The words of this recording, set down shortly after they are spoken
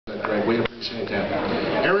Appreciate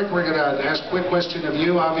that. Erik, we're going to ask a quick question of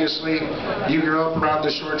you. Obviously, you grew up around the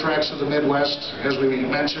short tracks of the Midwest, as we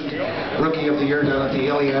mentioned. Rookie of the Year down at the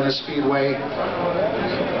Indiana Speedway.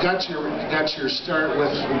 Got your start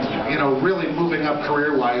with, you know, really moving up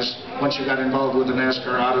career-wise once you got involved with the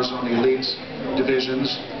NASCAR AutoZone Elites divisions.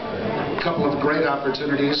 A couple of great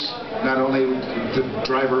opportunities, not only the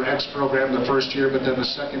Driver X program the first year, but then the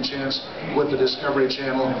second chance with the Discovery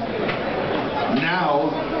Channel. Now,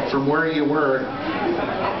 from where you were,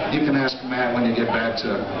 you can ask Matt when you get back to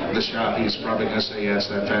the shop. He's probably going to say, yeah, it's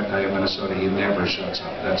that fat guy in Minnesota. He never shuts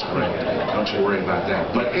up. That's great. Don't you worry about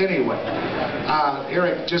that. But anyway,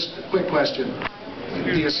 Erik, just a quick question.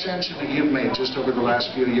 The ascension that you've made just over the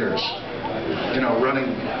last few years, you know, running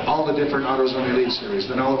all the different AutoZone Elite Series,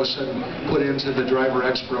 then all of a sudden put into the Driver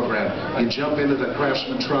X program. You jump into the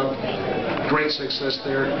Craftsman truck, great success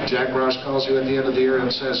there. Jack Roush calls you at the end of the year and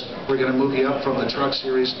says, we're going to move you up from the Truck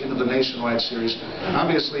Series into the Nationwide Series.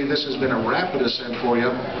 Obviously, this has been a rapid ascent for you.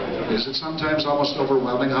 Is it sometimes almost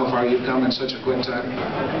overwhelming how far you've come in such a quick time?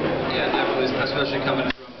 Yeah, definitely, especially coming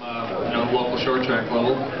from you know, local short track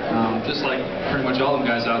level. Just like pretty much all the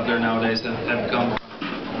guys out there nowadays have come.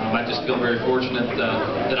 I just feel very fortunate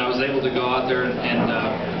that I was able to go out there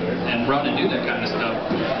and run and do that kind of stuff.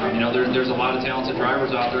 You know, there's a lot of talented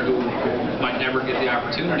drivers out there who might never get the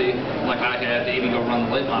opportunity, like I had, to even go run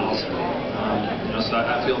the late models. You know, so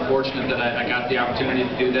I feel fortunate that I got the opportunity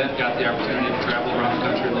to do that, got the opportunity to travel around the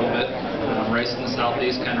country a little bit, race in the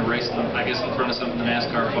Southeast, kind of racing, I guess, in front of some of the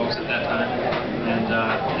NASCAR folks at that time,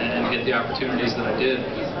 and get the opportunities that I did.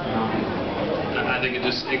 I think it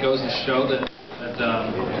goes to show that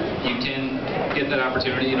you can get that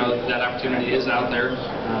opportunity. You know, that opportunity is out there.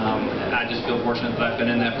 I just feel fortunate that I've been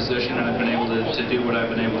in that position and I've been able to do what I've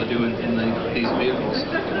been able to do in these vehicles.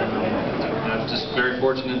 I'm just very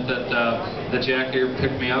fortunate that Jack here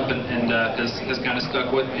picked me up and has kind of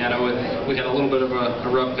stuck with me. I know we had a little bit of a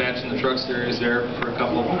rough patch in the Truck Series there for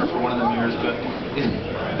one of them years, but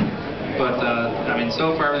I mean,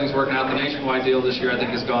 so far everything's working out. The Nationwide deal this year, I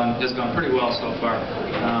think, has gone pretty well so far.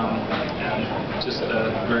 And just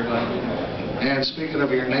very glad to be here. And speaking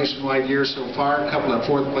of your nationwide year so far, a couple of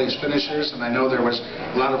fourth-place finishers, and I know there was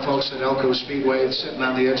a lot of folks at Elko Speedway sitting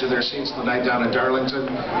on the edge of their seats the night down at Darlington,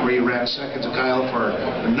 where you ran second to Kyle for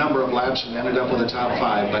a number of laps and ended up with a top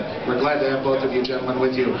 5. But we're glad to have both of you gentlemen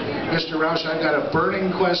with you. Mr. Roush, I've got a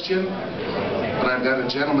burning question, but I've got a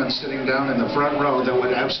gentleman sitting down in the front row that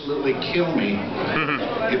would absolutely kill me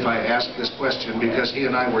if I asked this question, because he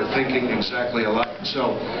and I were thinking exactly alike.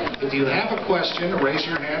 So if you have a question, raise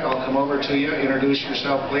your hand. I'll come over to you. Introduce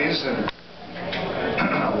yourself, please, and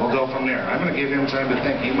we'll go from there. I'm going to give him time to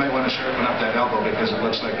think. You might want to sharpen up that elbow because it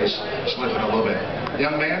looks like he's slipping a little bit.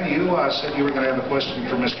 Young man, you said you were going to have a question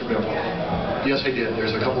for Mr. Biffle. Yes, I did.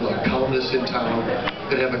 There's a couple of columnists in town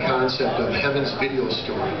that have a concept of Heaven's Video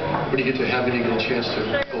Store, when you get to heaven, you get a chance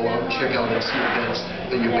to go out and check out and see events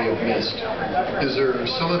that you may have missed. Is there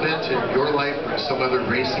some event in your life, or some other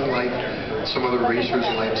racing life, some other racer's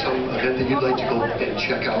life, some event that you'd like to go and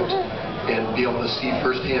check out and be able to see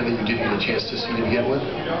firsthand that you didn't get a chance to see to begin with?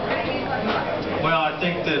 Well, I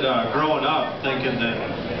think that growing up, thinking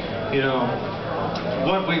that, you know,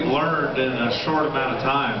 what we've learned in a short amount of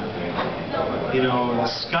time, you know,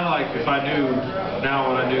 it's kind of like if I knew now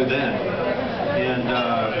what I knew then. And,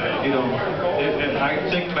 you know, I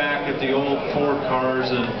think back at the old Ford cars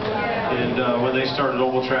and when they started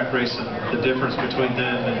oval track racing, the difference between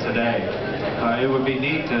then and today. It would be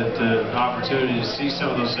neat to opportunity to see some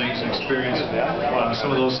of those things, experience some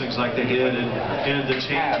of those things like they did, and the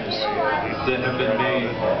changes that have been made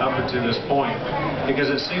up until this point. Because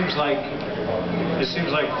it feels like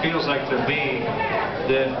to me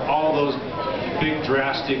that all those big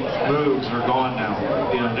drastic moves are gone now.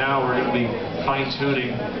 You know, now we're going to be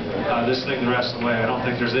fine-tuning this thing the rest of the way. I don't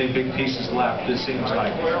think there's any big pieces left. It seems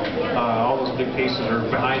like all those big pieces are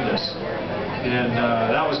behind us. And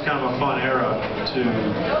that was kind of a fun era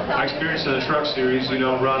I experienced in the Truck Series, you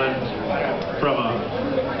know, running from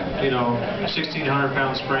a, you know,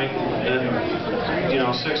 1,600-pound spring, and, you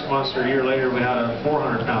know, 6 months or a year later we had a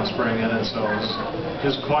 400-pound spring in it, so it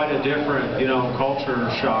was quite a different, you know, culture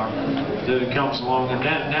shock that comes along. And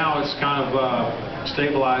then now it's kind of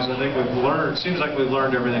stabilized. I think we've learned, seems like we've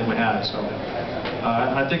learned everything we had, so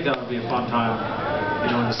I think that would be a fun time,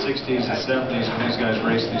 you know, in the 60s and 70s when these guys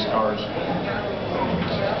raced these cars.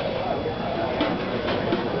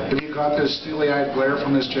 Have you got this steely-eyed glare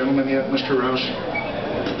from this gentleman yet, Mr. Roush?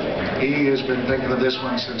 He has been thinking of this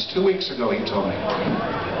one since 2 weeks ago, he told me.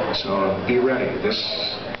 So be ready.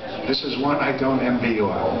 This is one I don't envy you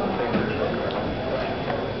on.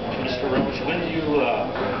 Mr. Roush, when do you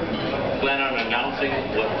plan announcing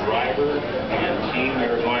what driver and team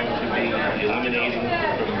you're going to be eliminating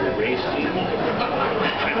from your race team?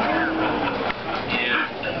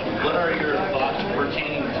 And what are your thoughts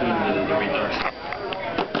pertaining to the reduction?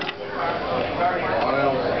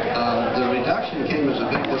 Well, the reduction came as a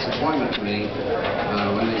big disappointment to me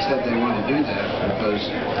when they said they wanted to do that, because,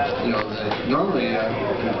 you know, normally in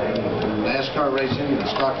NASCAR racing and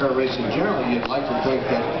stock car racing generally, you'd like to think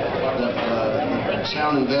that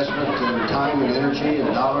sound investment in time and energy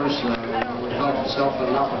and dollars reflect itself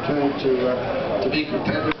in an opportunity to be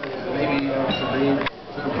competitive and maybe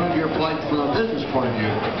to improve your plight from a business point of view.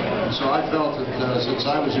 And so I felt that since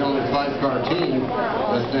I was the only 5-car team,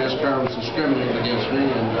 that NASCAR was discriminating against me,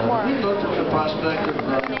 and we looked at the prospect of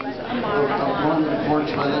going to the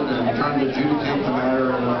courts with it and trying to adjudicate the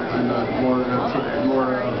matter in a more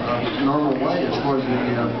normal way as far as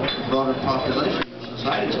the broader population of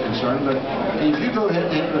society is concerned. But if you go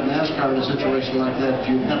head-to-head with NASCAR in a situation like that,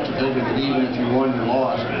 you have to figure that even if you won, you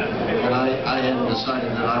lost. And I hadn't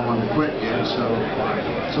decided that I wanted to quit yet,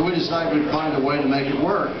 so we decided we'd find a way to make it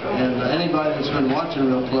work. And anybody that's been watching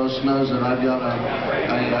real close knows that I've got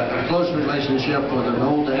a close relationship with an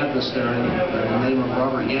old adversary by the name of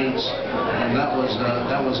Robert Yates, and that was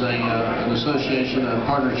an association, a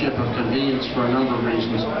partnership of convenience for a number of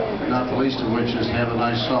reasons, not the least of which is to have a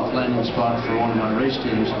nice soft landing spot for one of my race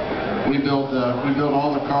teams. We built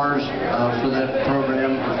all the cars for that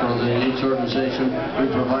program, for the Yates organization. We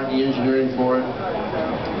provide the engineering for it.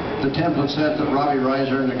 The template set that Robbie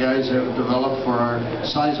Reiser and the guys have developed for our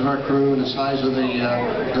size of our crew and the size of the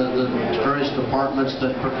various departments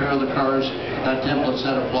that prepare the cars, that template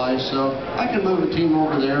set applies. So I can move a team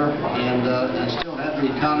over there and still have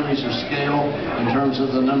the economies of scale in terms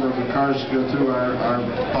of the number of the cars that go through our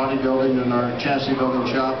bodybuilding and our chassis building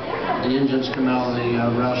shop. The engines come out of the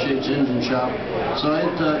Roush engine shop. So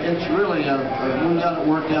it's really, we got it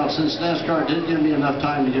worked out. Since NASCAR did give me enough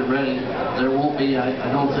time to get ready, there won't be,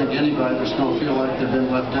 I don't think anybody that's going to feel like they've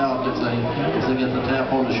been left out if they get the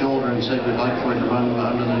tap on the shoulder and say we'd like for you to run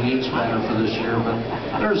under the Yates banner for this year. But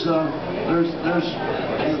there's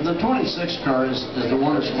the 26 car is the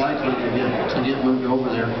one that's likely to get moved over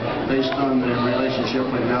there based on the relationship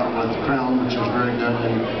we've got with Crown, which is very good,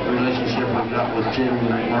 and the relationship we've got with Jim and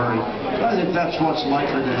McMurray. So I think that's what's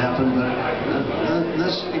likely to happen. But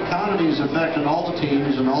this economy has affected all the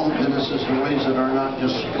teams and all the businesses in ways that are not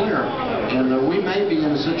just clear. And we may be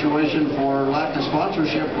in a situation for lack of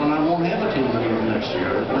sponsorship when I won't have a team anymore next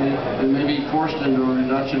year. We may be forced into a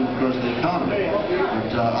reduction because of the economy.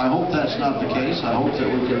 But I hope that's not the case. I hope that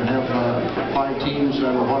we can have 5 teams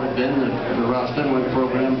out of what have been the Roush Fenway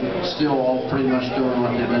program still all pretty much doing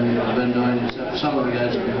what they've been doing, except some of the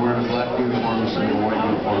guys will be wearing a black uniform instead of a white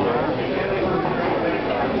uniform.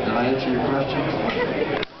 Did I answer your question?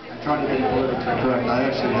 I try to be politically correct. I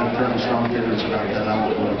actually have fairly strong feelings about that. I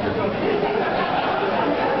won't go into it.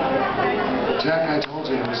 Jack, I told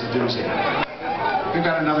you it was a doozy. We've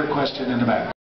got another question in the back.